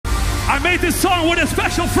I made this song with a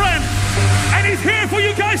special friend, and he's here for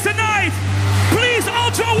you guys tonight. Please,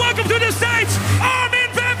 Ultra, welcome to the stage,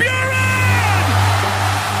 Armin van Buuren!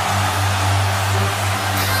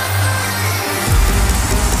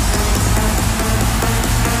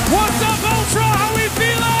 What's up, Ultra? How we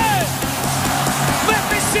feeling? Let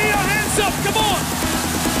me see your hands up, come on!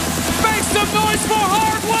 Make some noise for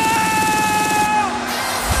Hardwell!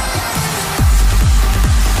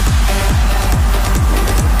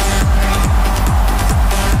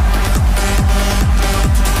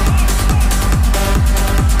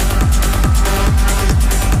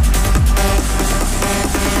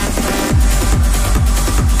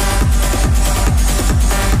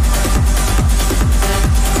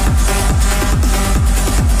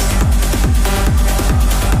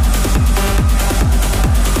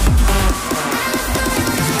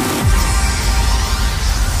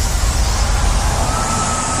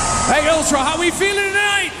 Hey Ultra, how we feeling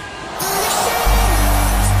tonight?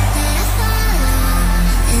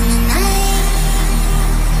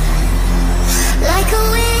 Like a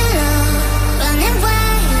willow running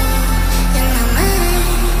wild in my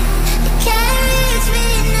mind. It carries me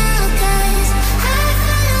now, 'cause I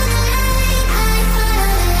follow the light, I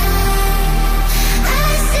follow the light. I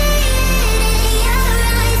see it in your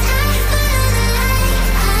eyes. I follow the light,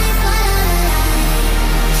 I follow the light.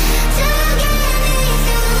 To get me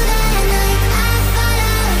through the night, I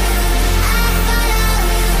follow you, I follow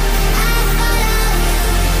you, I follow you,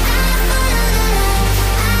 I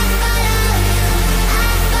follow the light,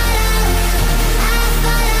 I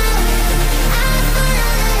follow you.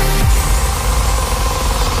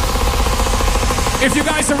 If you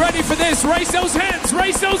guys are ready for this, raise those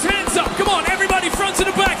hands up. Come on, everybody, front to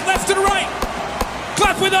the back, left to the right.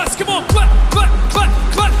 Clap with us, come on, clap, clap, clap,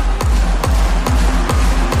 clap.